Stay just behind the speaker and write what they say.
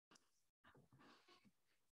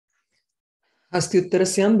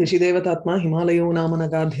अस्त्युत्तरस्यां दिशिदेवतात्मा हिमालयो नाम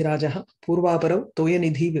नगाधिराजः पूर्वापरौ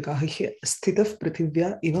तोयनिधि विकाह्य स्थितः पृथिव्या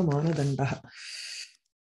इव मानदण्डः.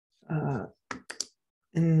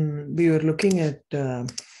 We were looking at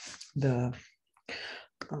the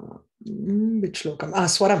which lokam?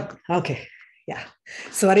 Swaram. Okay. Yeah.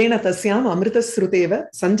 Swarena tasyam amritasruteva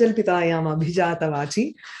sanjalpitayam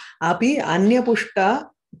abhijatavachi api anyapushta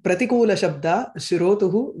pratikula shabda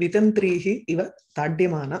shirotuhu vitantrihi iva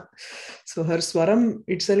tadyamana. So her swaram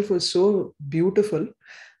itself was so beautiful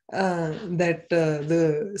that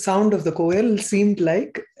the sound of the koel seemed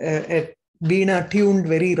like veena tuned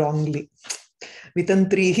very wrongly.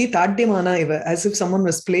 Vitantrihi tadyamana iva, as if someone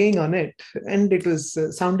was playing on it, and it was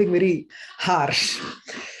sounding very harsh.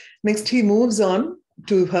 Next, he moves on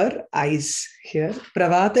to her eyes here.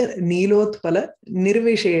 Pravata nilotpala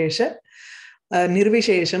nirvishesham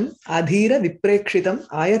adhira viprekshitam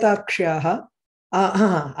ayatakshaha.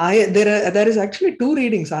 There is actually two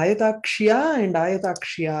readings, ayatakshya and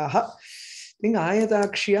ayatakshaha. I think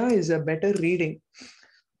ayatakshya is a better reading.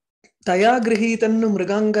 Taya grihitannu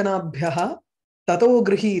mriganganabhyaha tato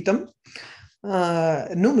grihitam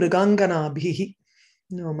nu mriganganabhihi.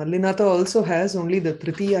 No, Mallinatha also has only the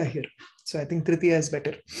Tritiya here. So I think Tritiya is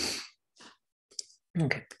better.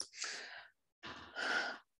 Okay.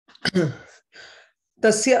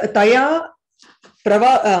 Taya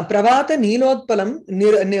pravata nilodpalam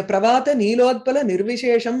pravata nilodpala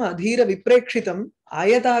nirvishesham adhira viprekshitam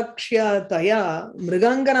ayatakshya taya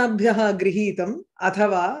mriganganabhyaha grihitam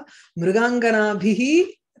athava mriganganabhihi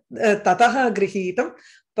tataha grihitam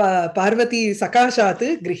parvati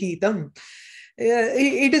sakashat grihitam.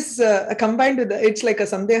 It is combined with it's like a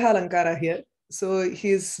Sandeha Alankara here. So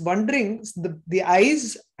he's wondering, the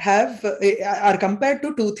eyes are compared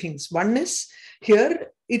to two things. One is here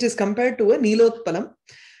it is compared to a Nilotpalam,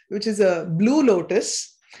 which is a blue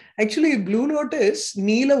lotus. Actually, blue lotus,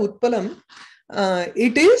 Nila Utpalam,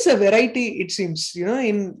 it is a variety, it seems. You know,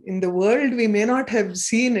 in the world we may not have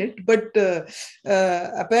seen it, but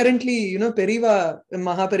apparently, you know,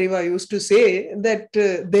 Mahapariva used to say that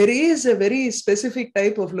there is a very specific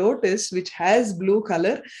type of lotus which has blue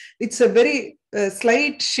color. It's a very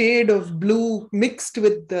slight shade of blue mixed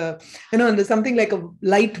with something like a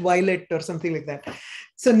light violet or something like that.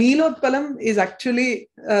 So Nilotpalam is actually,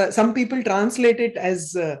 some people translate it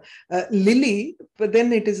as lily, but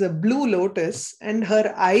then it is a blue lotus, and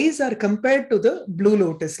her eyes are compared to the blue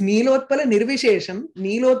lotus. Nilotpala nirvishesham,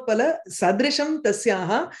 Nilotpala sadrisham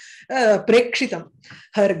tasyaha prekshitam.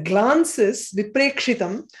 Her glances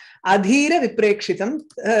viprekshitam, adhira viprekshitam.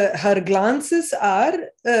 Her glances are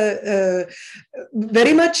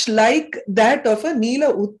very much like that of a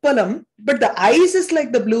Nila Utpalam, but the eyes is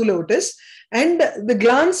like the blue lotus. And the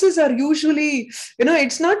glances are usually,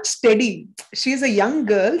 it's not steady. She's a young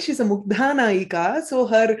girl. She's a Mugdhanaika. So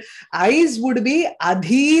her eyes would be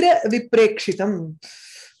adhira viprekshitam.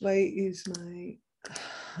 Why is my...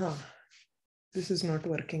 this is not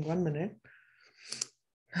working. 1 minute.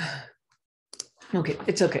 Okay,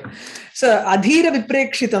 it's okay. So adhira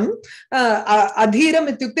viprekshitam, adhiram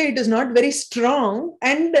ityukte, it is not very strong,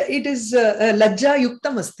 and it is lajja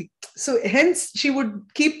yuktam asti. So hence she would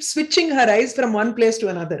keep switching her eyes from one place to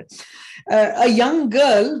another. A young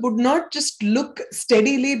girl would not just look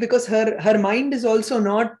steadily because her mind is also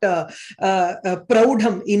not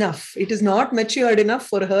proudham enough. It is not matured enough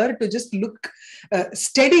for her to just look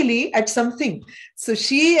steadily at something. So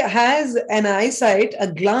she has an eyesight, a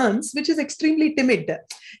glance, which is extremely timid.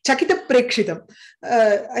 Chakita prekshitam.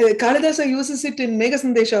 Kālidāsa uses it in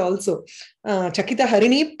Meghasandesha also. Chakita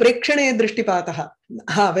harini prekshane drishtipataha.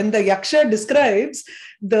 When the yaksha describes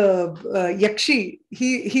the yakshi,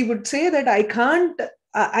 he would say that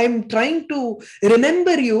I'm trying to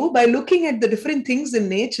remember you by looking at the different things in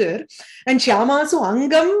nature. And Shyamasu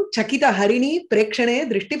Angam Chakita Harini Prekshane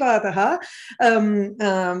Drishtipataha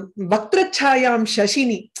Vaktrachayam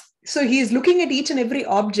Shashini. So he is looking at each and every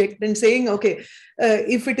object and saying, okay,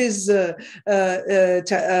 if it is the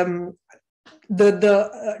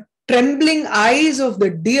trembling eyes of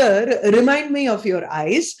the deer remind me of your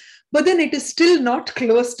eyes, but then it is still not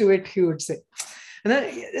close to it, he would say.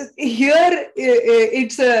 Here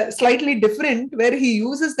it's slightly different, where he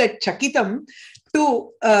uses that chakitam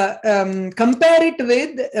to compare it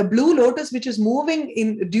with a blue lotus which is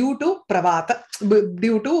moving due to pravata,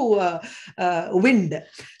 due to wind.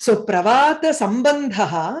 So pravata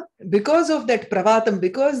sambandhaha, because of that pravatam,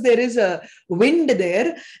 because there is a wind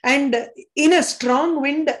there, and in a strong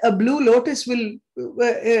wind, a blue lotus will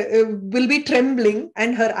be trembling,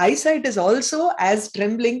 and her eyesight is also as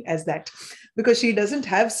trembling as that, because she doesn't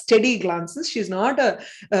have steady glances. She's not a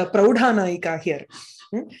praudhanaika here.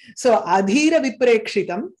 So adhira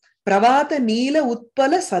viprekshitam pravata neela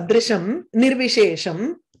utpala sadrisham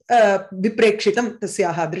nirvishesham viprekshitam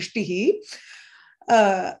tasyaha drishtihi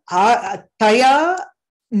taya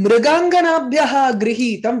mriganganabhyaha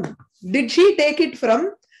grihitam. Did she take it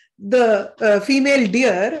from the female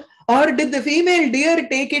deer, or did the female deer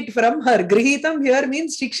take it from her? Grihitam here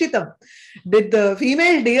means shikshitam. Did the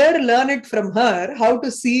female deer learn it from her how to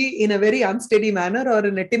see in a very unsteady manner or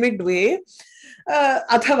in a timid way?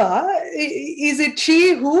 Athava, is it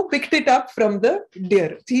she who picked it up from the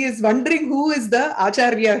deer? He is wondering who is the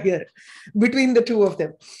acharya here between the two of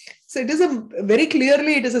them. So it is very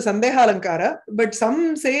clearly it is a Sandeha Alankara, but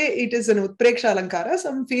some say it is an Utpreksha Alankara,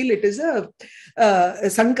 some feel it is a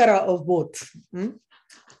Sankara of both.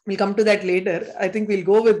 We'll come to that later. I think we'll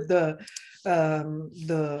go with the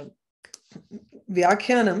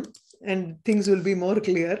Vyakhyanam and things will be more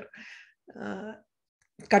clear.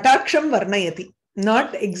 Kataksham Varnayati.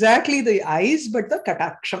 Not exactly the eyes, but the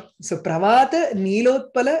kataksham. So pravata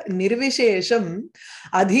nilotpala nirvishesham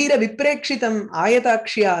adhira viprekshitam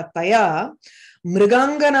ayatakshya taya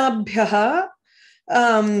mriganganabhyaha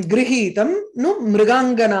grihitam nu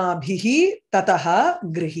mriganganabhihi tataha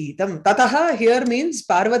grihitam. Tataha here means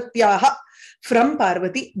Parvatyaha, from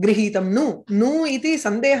Parvati, grihitam nu iti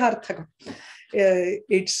sandeharthakam.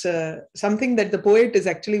 It's something that the poet is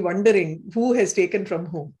actually wondering who has taken from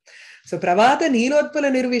whom. So pravata nilotpala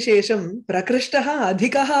nirvishesham prakrishtaha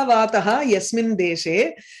adhikaha vataha yasmin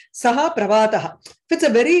deshe saha pravataha. If it's a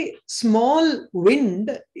very small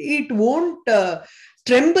wind, it won't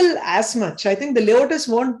tremble as much. I think the lotus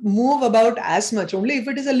won't move about as much. Only if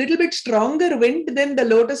it is a little bit stronger wind, then the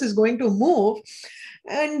lotus is going to move.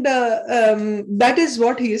 And that is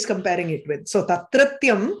what he is comparing it with. So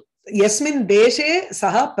tatratyam Yasmin deshe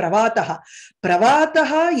saha pravataha.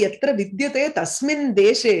 Pravataha yatra vidyate tasmin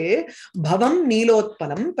deshe bhavam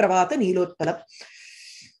nilotpalam pravata nilotpalam.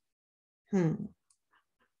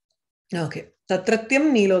 Okay.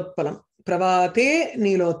 Tatratyam nilotpalam. Pravate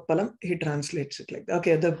nilotpalam. He translates it like that.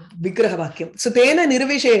 Okay. The vigraha vakyam. So tena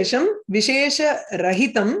nirvishesham vishesha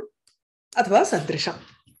rahitam athva sadrisham.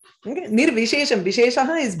 Okay. Nirvishesham.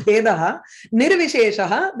 Visheshaha is bhedaha.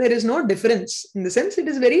 Nirvisheshaha, there is no difference. In the sense, it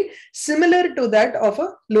is very similar to that of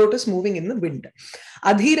a lotus moving in the wind.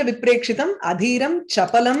 Adhira viprekshitam, adhiram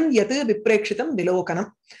chapalam yat viprekshitam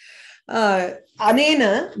vilokanam.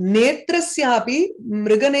 Anena netrasyapi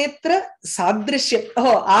mriganetra sadrishyam.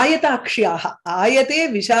 Oh, ayatakshiyaha.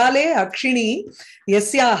 Ayate vishale akshini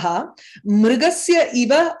yasyaha mrigasya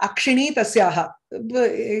iva akshini tasyaha.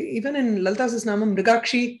 Even in Lalita's Namam,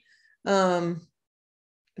 Mrigakshi,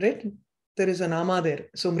 right? There is a nama there.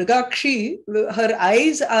 So Mrigakshi, her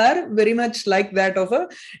eyes are very much like that of a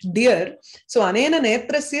deer. So Anena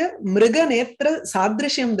netrasya mriga netra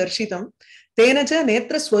sadrishyam darshitam tena cha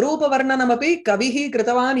netra swarupa varnanamapi kavihi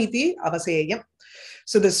kritavan iti avaseyam.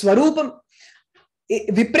 So the swarupam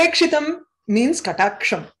viprekshitam means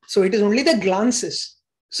kataksham. So it is only the glances.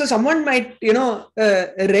 So someone might,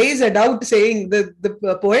 raise a doubt saying that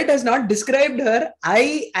the poet has not described her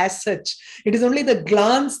eye as such. It is only the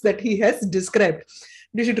glance that he has described.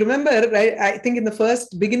 You should remember, right? I think in the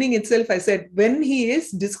first beginning itself, I said, when he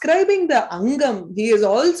is describing the angam, he is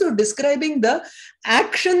also describing the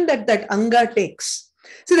action that that anga takes.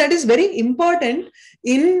 So that is very important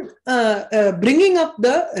in bringing up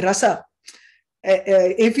the rasa.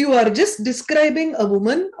 If you are just describing a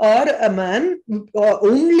woman or a man,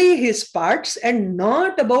 only his parts and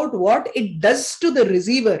not about what it does to the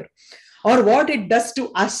receiver or what it does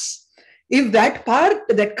to us, if that part,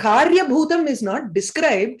 that karya bhutam is not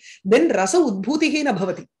described, then rasa udbhutihi na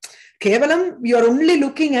bhavati. Kevalam, you are only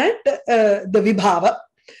looking at the vibhava.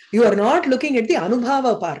 You are not looking at the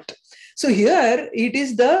anubhava part. So here it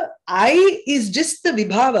is the eye is just the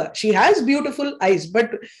vibhava. She has beautiful eyes,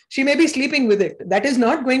 but she may be sleeping with it. That is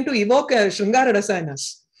not going to evoke a Shrungara rasa in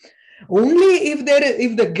us. Only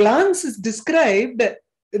if the glance is described,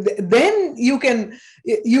 then you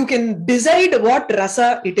can decide what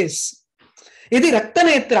rasa it is. Idi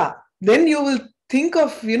raktanetra, then you will think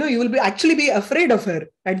of, you will actually be afraid of her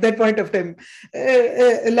at that point of time.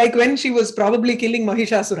 Like when she was probably killing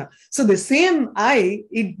Mahishasura. So the same eye,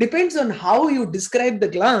 it depends on how you describe the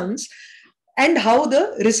glance and how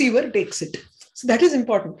the receiver takes it. So that is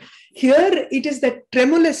important. Here it is that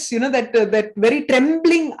tremulous, that very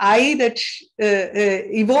trembling eye that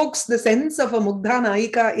evokes the sense of a Mugdha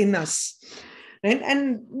Naika in us. Right?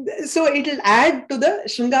 And so it will add to the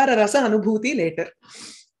Shrungara Rasa Anubhuti later.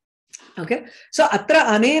 Okay. So atra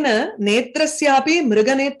anena netrasyapi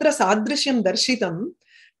mriganetra sadrishyam darshitam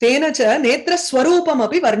तेन च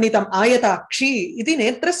नेत्रस्वरूपमपि वर्णितम् आयताक्षी इति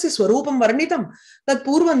नेत्रस्य स्वरूपं वर्णितं तत्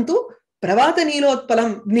पूर्वं तु प्रवातनीलोत्पलं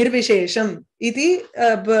निर्विशेषम् इति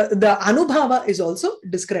the anubhava is also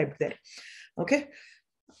described there. Okay.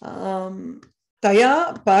 तया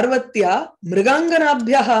पार्वत्या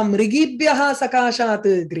मृगांगनाभ्यः मृगीभ्यः सकाशात्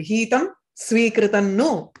गृहीतं स्वीकृतं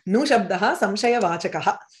नु शब्दः संशयवाचकः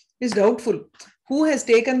is doubtful. Who has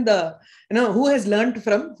taken the, who has learnt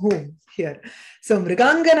from whom here? So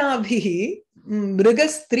mriganganabhihi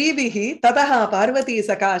mrigastribihi tataha parvati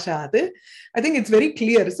sakashat. I think it's very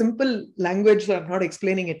clear, simple language, so I'm not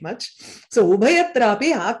explaining it much. So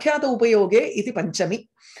ubhayatrapi akhyata upayoge iti panchami.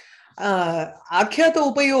 Akhyata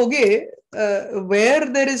upayoge, where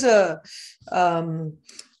there is a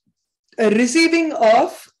receiving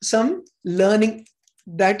of some learning,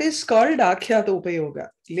 that is called akhyata upayoga.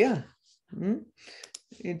 Yeah.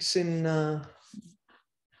 It's in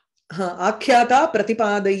akhyata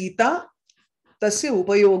pratipadayita tasya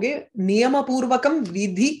upayoge niyamapurvakam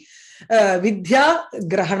vidhi vidya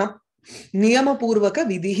grahanam niyamapurvaka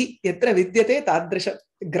vidhi yatra vidyate tadrisha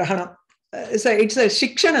grahanam. So it's a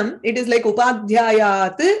shikshanam. It is like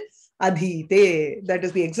upadhyayat adhite. That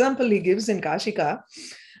is the example he gives in Kashika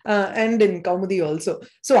and in Kaumudi also.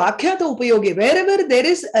 So akhyata upayoge, wherever there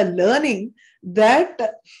is a learning that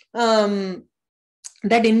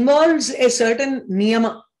that involves a certain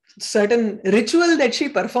niyama, certain ritual that she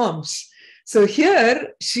performs. So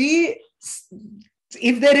here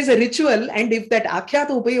if there is a ritual and if that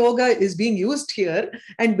akhyata upayoga is being used here,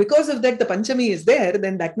 and because of that the panchami is there,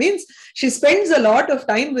 then that means she spends a lot of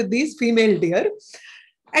time with these female deer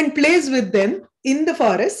and plays with them in the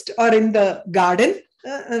forest or in the garden,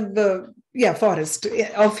 forest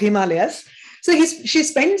of Himalayas. So she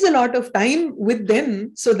spends a lot of time with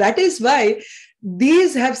them. So that is why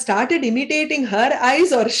these have started imitating her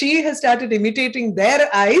eyes, or she has started imitating their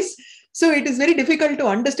eyes. So it is very difficult to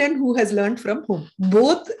understand who has learned from whom.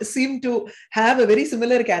 Both seem to have a very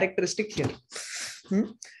similar characteristic here.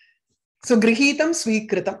 So grihitam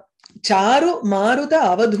swikritam. Charu maruta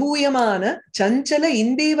avadhuyamana chanchala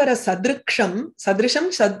indivara sadriksham,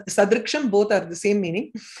 both are the same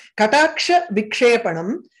meaning. Kataksha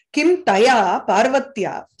vikshepanam kim taya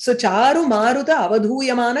parvatya. So charu maruta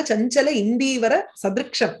avadhuyamana chanchala indivara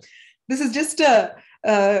sadriksham. This is just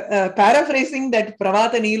paraphrasing that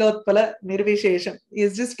pravata nilotpala nirvishesham. He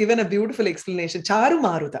has just given a beautiful explanation. Charu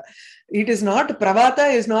maruta. It is not, pravata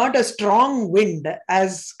is not a strong wind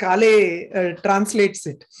as Kale translates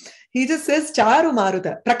it. He just says charu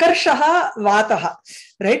maruta. Prakarshaha vataha.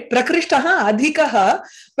 Right? Prakrishtaha adhikaha.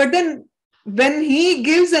 But then when he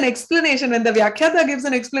gives an explanation, when the Vyakhyata gives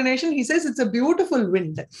an explanation, he says it's a beautiful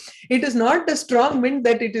wind. It is not a strong wind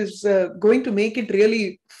that it is going to make it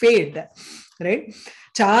really fade. Right?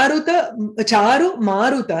 Charu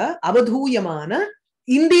maruta avadhuyamana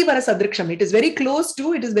indivara sadriksham. It is very close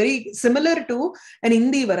to, it is very similar to an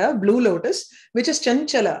indivara, blue lotus, which is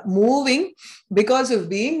chanchala, moving because of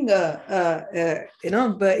being,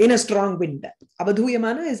 in a strong wind.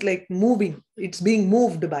 Avadhuyamana is like moving. It's being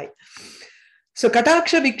moved by. So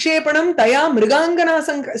Kataksha Vikshepanam Taya Mrigangana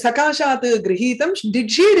Sakashat Grihitam.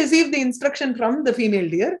 Did she receive the instruction from the female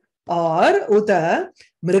deer? Or Uta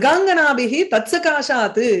Mriganganabihi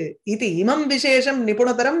Tatsakashat iti imam vishesham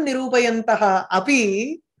nipunataram nirupayantaha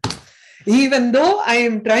api. Even though I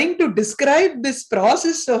am trying to describe this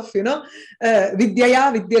process of,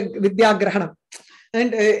 vidyagrahanam,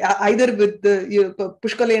 and either with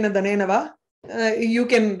Pushkalena Danenava, you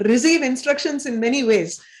can receive instructions in many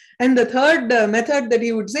ways. And the third method that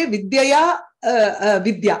he would say, Vidyaya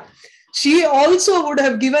Vidya. She also would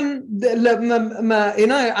have given, made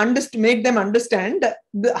them understand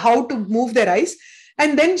how to move their eyes.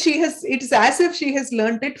 And then it's as if she has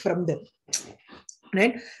learnt it from them.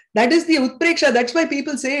 Right? That is the Utpreksha. That's why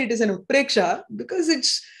people say it is an Utpreksha, because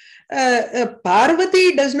it's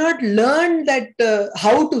Parvati does not learn that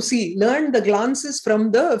how to see, learn the glances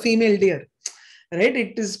from the female deer. Right?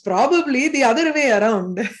 It is probably the other way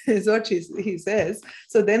around, is what he says.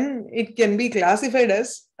 So then it can be classified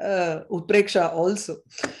as Utpreksha also.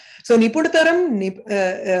 So Nipunataram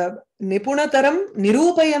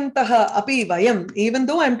Nirupayantaha api vayam, even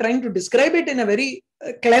though I'm trying to describe it in a very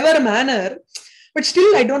clever manner, but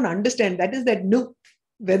still I don't understand. That is that nu,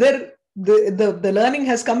 whether the learning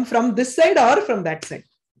has come from this side or from that side.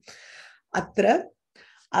 Atra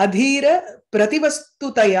adhira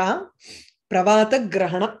prativastutaya pravata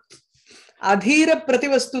grahana. Adhira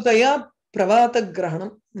prativastutaya pravata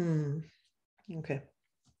grahana. Okay.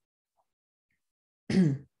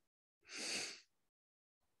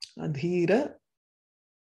 Adhira.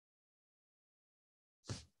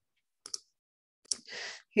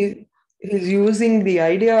 he's using the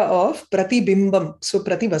idea of pratibimbam, so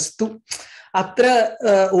prativastu. Atra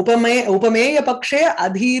upameya pakshe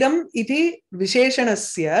adhiram iti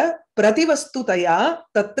visheshanasya prativastutaya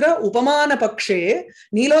tatra upamana pakshe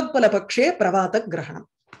nilodpala pakshe pravata grahanam.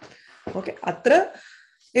 Okay, atra,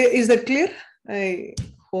 is that clear? I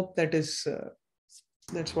hope that is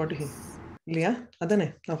that's what he. Yeah,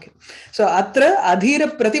 adane. Okay. So atra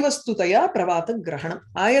adhira prativastutaya pravata grahanam.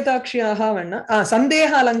 Ayatakshiyaha vanna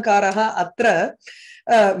sandeha alankaraha atra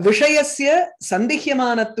vishayasya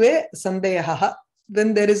sandihyamanatve sandehaha.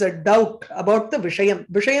 When there is a doubt about the vishayam.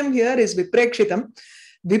 Vishayam here is viprekshitam.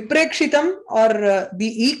 Viprekshitam or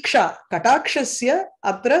the iksha katakshasya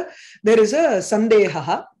atra there is a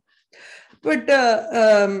sandehaha. But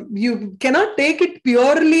you cannot take it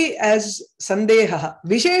purely as sandeha.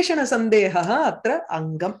 Visheshana sandeha atra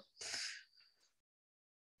angam.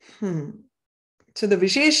 So the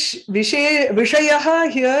vishayaha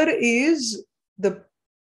here is the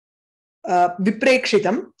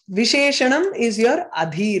viprekshitam. Visheshanam is your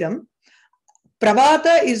adhiram.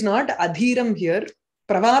 Pravata is not adhiram here.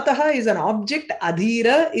 Pravataha is an object.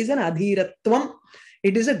 Adhira is an adhiratvam.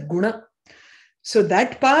 It is a guna. So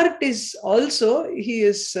that part is also, he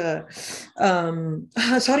is, sorry. Sandeha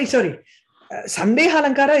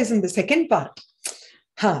Alankara is in the second part.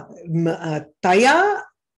 Taya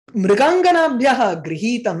mriganganabhyaha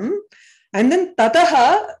grihitam, and then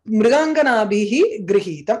tataha mriganganabihi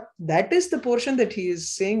grihitam. That is the portion that he is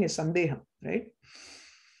saying is Sandeha, right?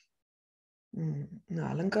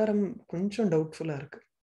 Alankaram koncham doubtful arku.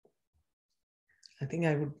 I think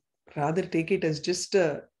I would rather take it as just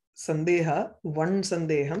Sandeha, one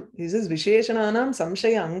Sandeham. He says Visheshananam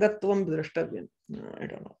Samshaya Angatvam Drashtavyam. I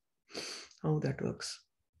don't know how that works.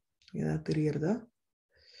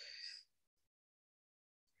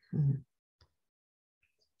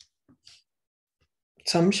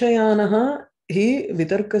 Samshayanaha hi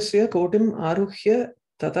vitarkasya kotim aruhya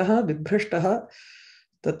tataha vibhrashtaha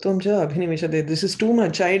tattvam cha abhinimishade. This is too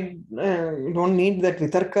much. I don't need that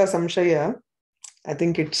vitarka samshaya. I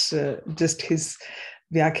think it's just his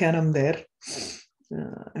Vyakyanam there.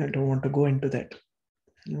 I don't want to go into that.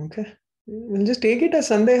 Okay. We'll just take it as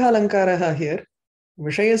Sandeha Alankaraha here.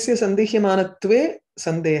 Vishayasya Sandihyamanatve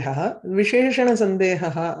Sandeha. Visheshana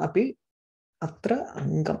Sandeha api atra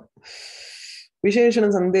angam.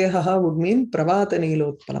 Visheshana Sandeha would mean Pravata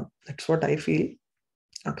Nilotpalam. That's what I feel.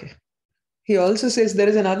 Okay. He also says there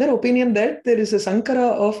is another opinion that there is a Sankara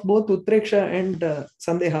of both Utpreksha and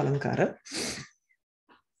Sandeha Alankara.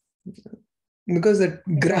 Because the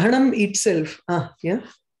grahanam itself, yeah.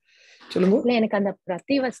 எனக்கு அந்த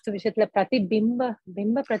பிரதிவஸ்து விஷயத்துல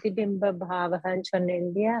பிரதிபிம்ப பாவகன்னு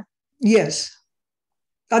சொன்னீங்க. Yes.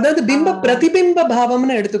 அதாவது பிம்ப பிரதிபிம்ப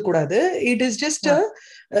பாவம்னு எடுத்துக்கூடாது. It is just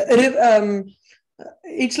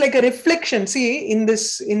it's like a reflection. See, in this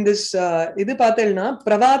இது பார்த்தேன்னா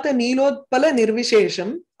பிரவாத நீலோத்பல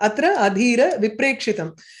நிர்விசேஷம் atra adhira viprekshitam.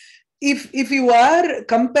 If you are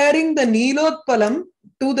comparing the nilotpalam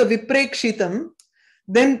to the viprekshitam,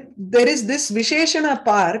 then there is this visheshana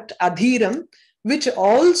part, adhiram, which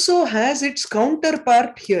also has its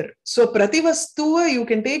counterpart here. So prativastuva, you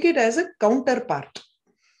can take it as a counterpart.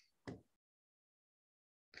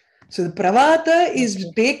 So the pravata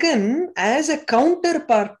is taken as a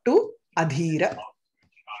counterpart to adhira.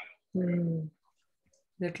 Is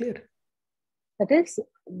that clear? That is,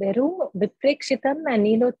 verum viprekshitam and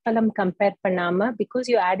nilotpalam compare panama because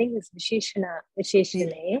you're adding this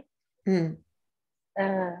visheshane.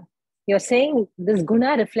 You're saying this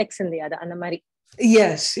guna reflects in the other, anamari.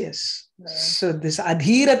 Yes. So this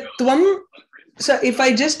adhiratvam. So if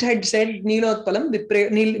I just had said nilotpalam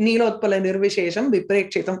nilotpala nirvishesham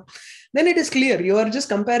viprekshitam, then it is clear. You are just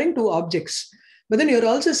comparing two objects. But then you're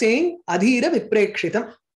also saying adhira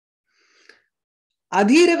viprekshitam.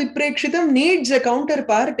 Adhira viprekshitam needs a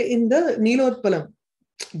counterpart in the nilotpalam.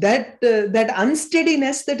 That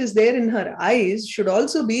unsteadiness that is there in her eyes should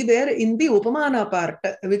also be there in the upamana part,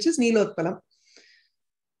 which is nilotpalam.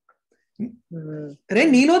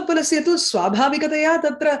 Nilotpalasya tu swabhavikataya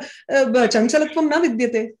tatra chanchalatvam na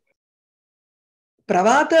vidyate.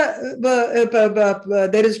 Pravata,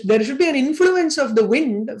 there should be an influence of the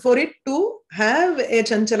wind for it to have a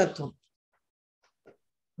chanchalatvam.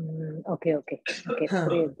 Okay.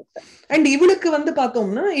 And ivilukku vandu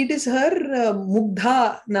paathomna, it is her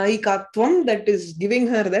mugdha naikatvam that is giving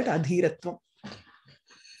her that adhiratvam.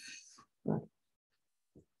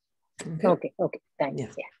 Okay.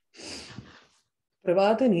 Thanks. Yeah.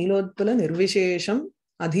 Pravata nilodpala nirvishesham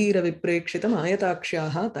adhira viprekshitam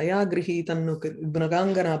ayatakshaha taya grihitannu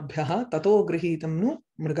mriganganabhyaha tato grihitamnu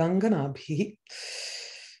mriganganabhihi.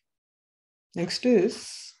 Next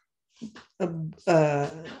is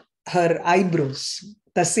her eyebrows.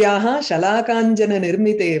 Tasyaha shalakanjana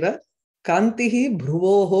nirmiteva kantihi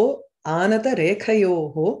bhruvoho anata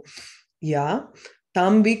rekhayoho ya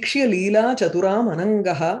tam vikshya leela chaturam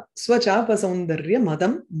anangaha swachapa saundarya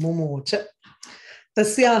madam mumocha.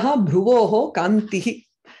 Tasyaha bhruvoho kantihi.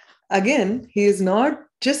 Again, he is not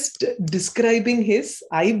just describing his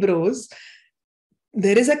eyebrows.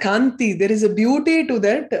 There is a kanti, there is a beauty to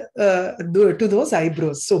that, to those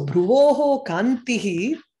eyebrows. So, bhruvoho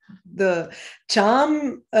kantihi, the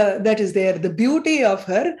charm that is there, the beauty of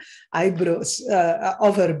her eyebrows,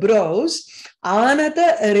 of her brows.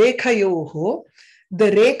 Anata rekhayoho,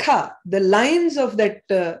 the rekha, the lines of that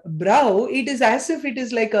brow, it is as if it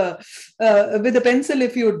is like a, with a pencil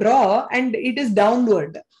if you draw, and it is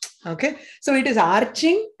downward. Okay, so it is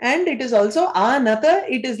arching, and it is also anata,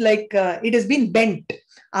 it is like it has been bent.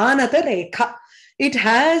 Anata rekha, it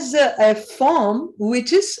has a form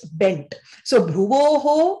which is bent. So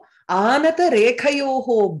bhruvoho anata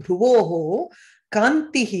rekhayoho bhruvoho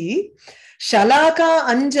kantihi shalaka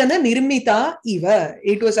anjana nirmita iva.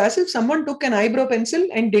 It was as if someone took an eyebrow pencil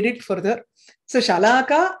and did it further. So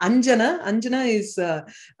shalaka anjana is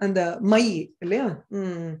and the mai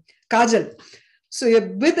kajal. So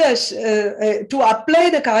with to apply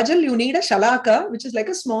the kajal, you need a shalaka, which is like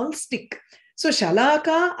a small stick. So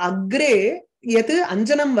shalaka agre yat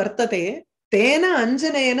anjanam vartate tena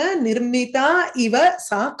anjanena nirmita iva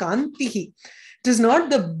sa kantihi. It is not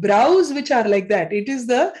the brows which are like that. It is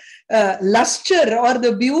the luster or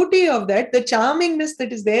the beauty of that, the charmingness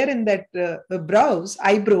that is there in that brows,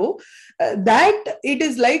 eyebrow, that it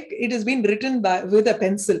is like it has been written by with a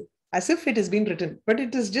pencil, as if it has been written, but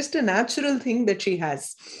it is just a natural thing that she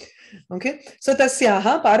has. Okay, so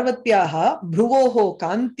tasyaha parvatyaha bhruvoho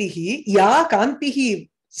kantihi ya kantihi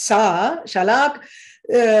sa shalaka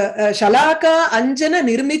anjana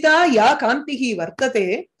nirmita ya kantihi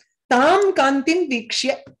vartate tam kantim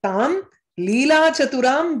vikshya tam leela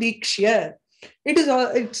chaturam vikshya.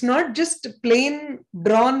 It's not just plain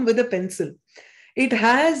drawn with a pencil. It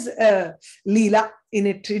has leela in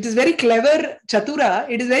it. It is very clever, chatura.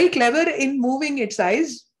 It is very clever in moving its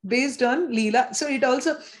eyes based on leela. So it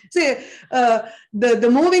also, say, the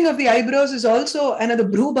moving of the eyebrows is also another.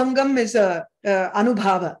 Bhrubangam is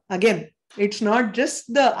anubhava. Again, it's not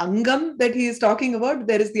just the angam that he is talking about.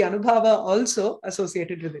 There is the anubhava also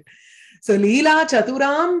associated with it. So leela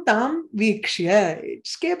chaturam tam vikshya.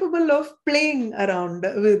 It's capable of playing around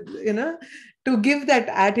with, to give that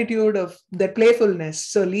attitude of that playfulness.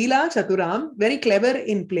 So leela chaturam, very clever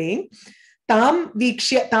in playing. Tam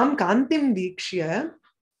vikshya, tam kantim vikshya.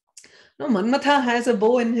 No, Manmatha has a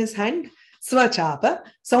bow in his hand. Swachapa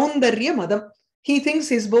saundarya madam. He thinks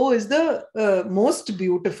his bow is the most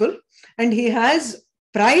beautiful, and he has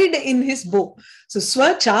pride in his bow. So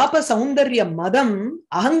swachapa saundarya madam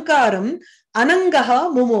ahankaram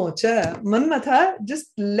anangaha mumocha. Manmatha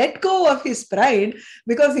just let go of his pride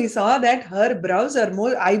because he saw that her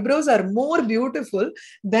eyebrows are more beautiful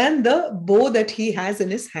than the bow that he has in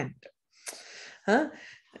his hand.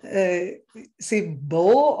 See,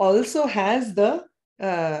 bow also has the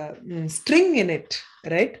string in it,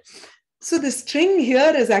 right? So the string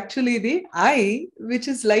here is actually the eye, which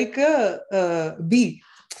is like a bee.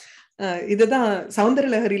 Idada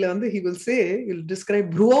Soundarya he will say, he'll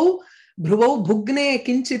describe Bhruvau bhugne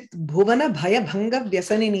kinchit bhuvana bhaya bhanga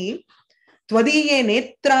vyasanini tvadiye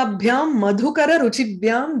netrabhyam madhukara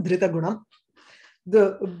ruchibhyam dritagunam.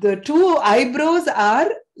 The two eyebrows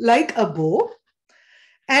are like a bow,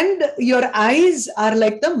 and your eyes are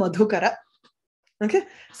like the madhukara. Okay,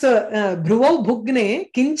 so bhruvau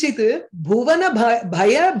bhugne kinchit bhuvana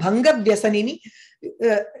bhaya bhanga vyasanini.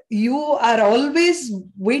 You are always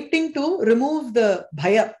waiting to remove the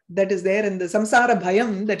bhaya that is there in the samsara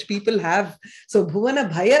bhayam that people have. So bhuvana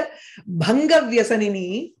bhaya bhanga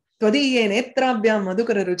vyasanini tvadiye netrabhyam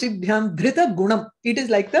madhukara ruchibhyam dhrita gunam. It is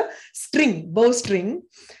like the string, bow string.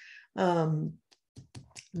 Dhrita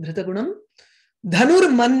gunam. Dhanur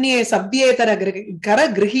manye savyetara kara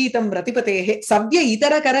grihitam ratipatehe savya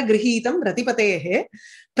itara kara grihitam ratipatehe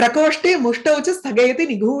prakoshte mushtaucha sthagayati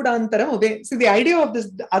nighudantaram obe. See, the idea of this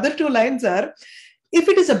other two lines are, if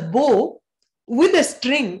it is a bow with a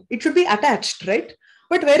string, it should be attached, right?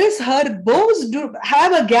 But whereas her bows do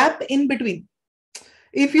have a gap in between.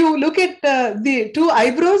 If you look at the two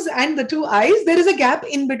eyebrows and the two eyes, there is a gap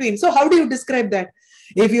in between. So how do you describe that?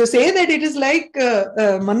 If you say that it is like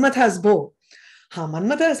Manmatha's bow,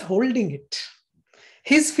 Manmatha is holding it.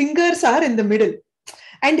 His fingers are in the middle,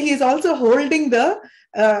 and he is also holding the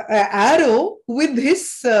arrow with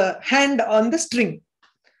his hand on the string.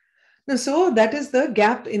 So that is the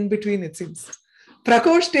gap in between, it seems.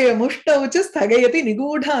 Prakoshte mushtaucha sthagayati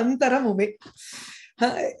nigudha antara mume.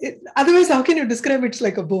 Otherwise, how can you describe it's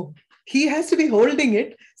like a bow? He has to be holding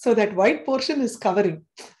it, so that white portion is covering,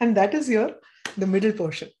 and that is the middle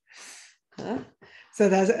portion. So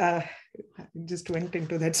that's just went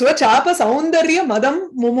into that. So chapa saundarya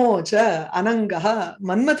madam mumocha anangaha.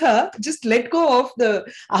 Manmatha just let go of the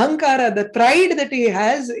ahankara, the pride that he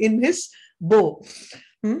has in his bow,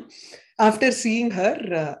 after seeing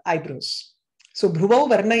her eyebrows. So bhruvau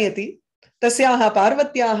varnayati tasyaha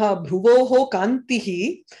parvatyaha bhruvoho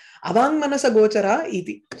kantihi avangmanasa gochara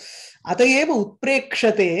iti. Atayeva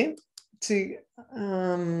utprekshate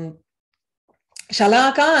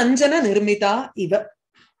shalaka anjana nirmita iva.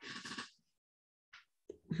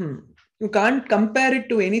 You can't compare it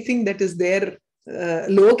to anything that is there.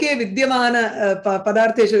 Loke vidyamana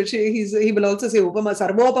padartheshu. He will also say upama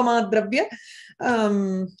sarvopama dravya.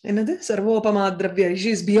 Another sarvopama dravya. She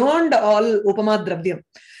is beyond all upama dravyam.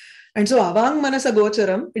 And so avang manasa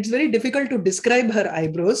gocharam. It's very difficult to describe her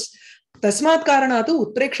eyebrows. Tasmat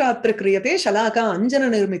karanatu utpreksha atra kriyate shalaka anjana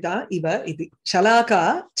nirmita iva iti.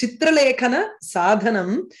 Shalaka chitralekhana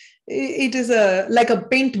sadhanam. It is like a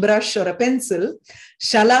paintbrush or a pencil.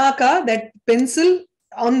 Shalaka, that pencil,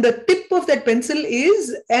 on the tip of that pencil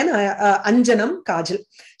is an anjanam kajal.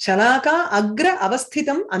 Shalaka agra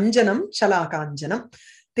avasthitam anjanam shalaka anjanam.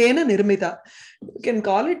 Tena nirmita. You can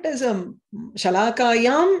call it as a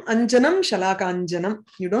shalakayam anjanam shalaka anjanam.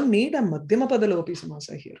 You don't need a madhyama padalopi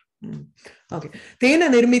samasa here. Okay. Tena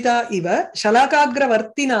nirmita iva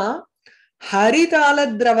shalakagra vartina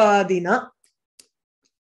haritala dravadina.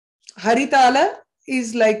 Haritala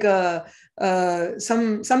is like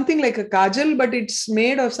something like a kajal, but it's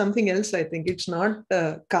made of something else, I think. It's not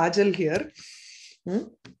kajal here.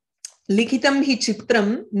 Likitam hi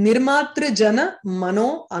chitram nirmatra jana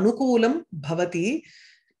mano anukulam bhavati.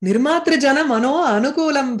 Nirmatra jana mano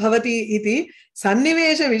anukulam bhavati iti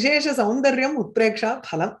sannivesha vishesha saundaryam utpreksha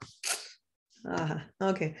phalam.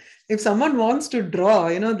 Okay. If someone wants to draw,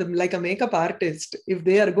 like a makeup artist, if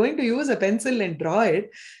they are going to use a pencil and draw it,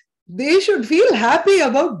 they should feel happy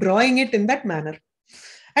about drawing it in that manner.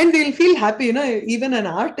 And they'll feel happy, even an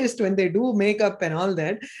artist, when they do makeup and all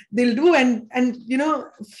that, they'll do and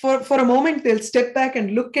for a moment, they'll step back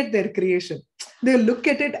and look at their creation. They'll look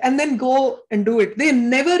at it and then go and do it. They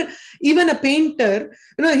never, even a painter,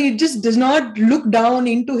 he just does not look down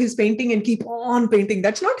into his painting and keep on painting.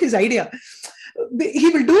 That's not his idea. He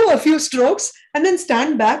will do a few strokes and then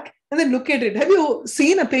stand back and then look at it. Have you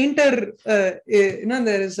seen a painter? There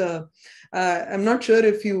is a, I'm not sure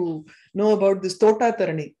if you know about this Tota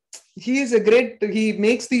Tarani. He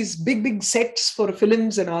makes these big sets for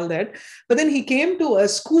films and all that. But then he came to a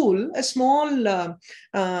school, a small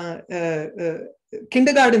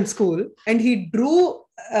kindergarten school, and he drew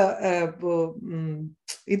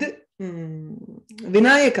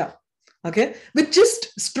Vinayaka, okay, with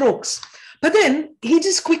just strokes. But then he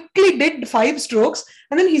just quickly did 5 strokes,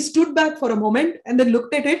 and then he stood back for a moment and then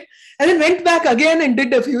looked at it and then went back again and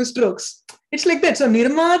did a few strokes. It's like that. So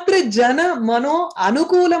nirmatra jana mano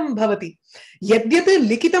anukulam bhavati. Yadyate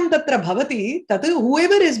likitam tatra bhavati. Tatu who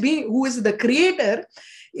is the creator,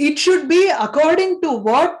 it should be according to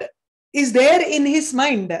what is there in his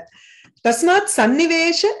mind. Tasmat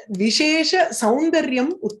sannivesha vishesha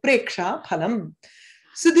saundaryam utpreksha phalam.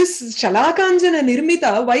 So this Shalakanjana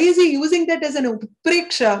Nirmita, why is he using that as an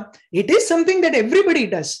Utpreksha? It is something that everybody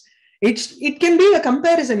does. It can be a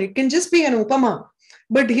comparison. It can just be an Upama.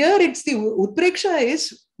 But here it's the Utpreksha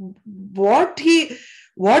is what he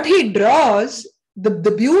draws, the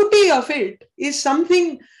beauty of it is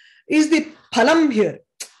something, is the Phalam here.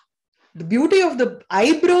 The beauty of the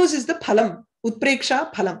eyebrows is the Phalam.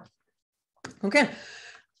 Utpreksha Phalam. Okay.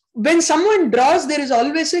 When someone draws, there is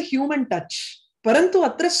always a human touch. Parantu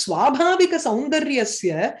atra swabhavika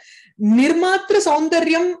saundaryasya nirmatra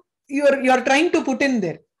saundaryam you are trying to put in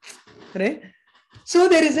there, right? So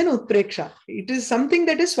there is an utpreksha. It is something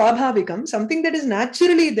that is swabhavikam, something that is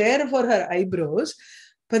naturally there for her eyebrows.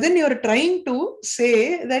 But then you are trying to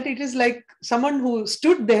say that it is like someone who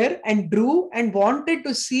stood there and drew and wanted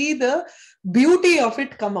to see the beauty of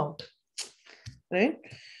it come out, right?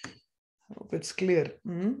 I hope it's clear.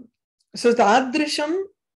 So tadrisham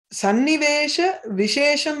Sannivesha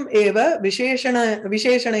Vishesham Eva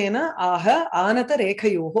Visheshanena Aha Anata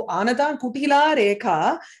Rekhayoho Anata Kutila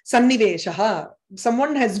Rekha Sanniveshaha.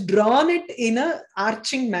 Someone has drawn it in a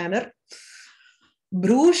arching manner.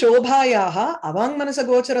 Bhru Shobhayaha Avangmanasa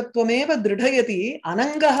Gocharatwameva Dridhayati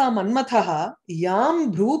Anangaha Manmathaha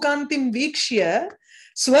Yam Bhru Kantim Vikshya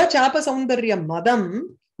Swachapa Saundarya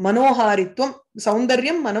Madam Manoharitwam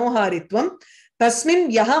saundaryam manoharitvam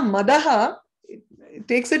tasmin yaha madaha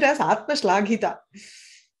takes it as Atma Shlaghita.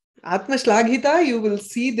 Atma Shlaghita, you will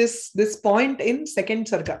see this point in second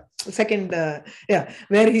Sarga.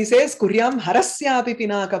 Where he says, Kuryam harasyapi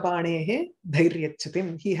pinaka panehe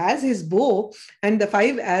dhairyachatim. He has his bow and the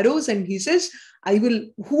 5 arrows and he says, I will,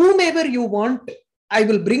 whomever you want, I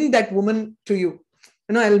will bring that woman to you.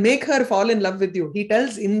 You know, I'll make her fall in love with you. He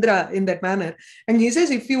tells Indra in that manner. And he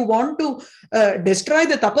says, if you want to destroy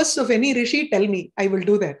the tapas of any rishi, tell me. I will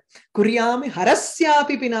do that. Kuryam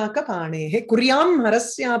harasyapi pinaka panehe. Kuryam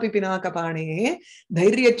harasyapi pinaka panehe.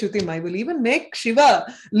 Dhairyachutim. I will even make Shiva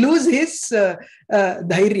lose his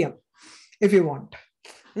dhairyam, if you want.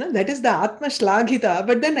 You know, that is the Atma Shlaghita.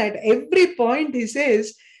 But then at every point he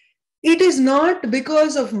says, it is not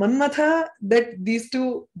because of Manmatha that these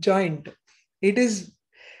two joined. It is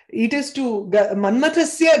to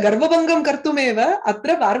Manmathasya Garbhabangam Kartumeva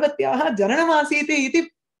Atra Parvatyaha Jananamasiti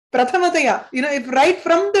iti Prathamataya. You know, if right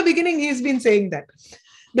from the beginning he has been saying that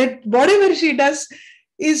whatever she does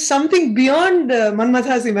is something beyond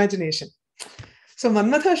Manmatha's imagination. So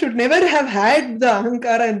Manmatha should never have had the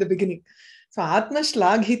Ahankara in the beginning. So Atma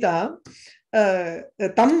Shlaghita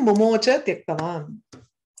Tam Mumocha Tyaktavam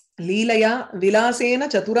Leelaya Vilasena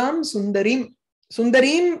Chaturam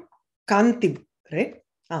Sundarim Kantim. Right?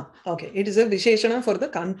 Okay. It is a Visheshana for the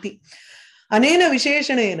Kanti. Anena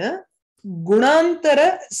Visheshanena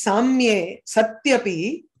Gunantara Samye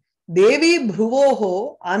Satyapi Devi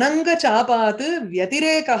Bhruvoho Ananga Chapat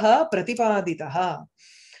Vyatirekaha Pratipaditaha.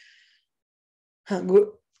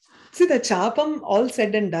 See, the Chapam, all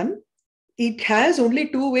said and done, it has only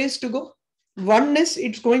 2 ways to go. One is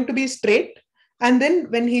it's going to be straight, and then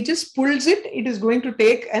when he just pulls it, it is going to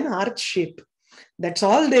take an arch shape. That's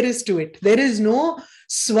all there is to it. There is no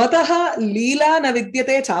swataha leela na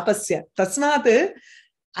vidyate chapasya. Tasmat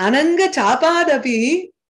ananga chapadapi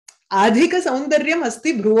adhika saundaryam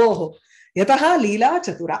asti bhruvoho. Yataha leela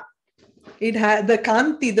chatura. It has the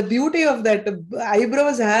kanti, the beauty of that. The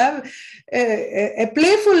eyebrows have a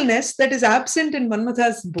playfulness that is absent in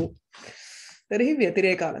Manmatha's bow. Tarihi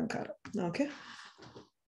vyatireka alankara. Okay.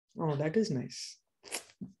 Oh, that is nice.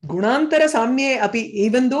 Gunantara Samye api,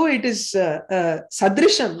 even though it is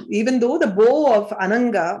Sadrisham, even though the bow of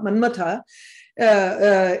Ananga, Manmatha,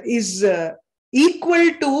 is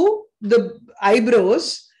equal to the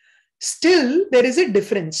eyebrows, still there is a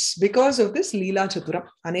difference because of this Leela Chatura.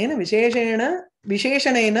 Anena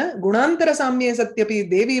Visheshanena Gunantara Samye Satyapi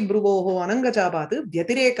Devi Bhruvoho Ananga Chapat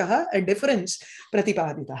Vyatirekaha, a difference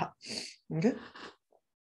Pratipaditaha. Okay.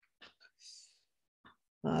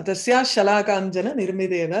 Tasya Shalakanjana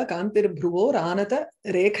Nirmideva Kantir Bhruvo Ranata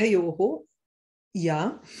Rekhayoho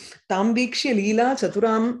Ya Tambikshya Leela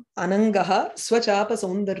Chaturam Anangaha Swachapa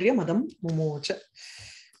Saundarya Madam Mumocha.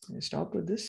 Stop with this.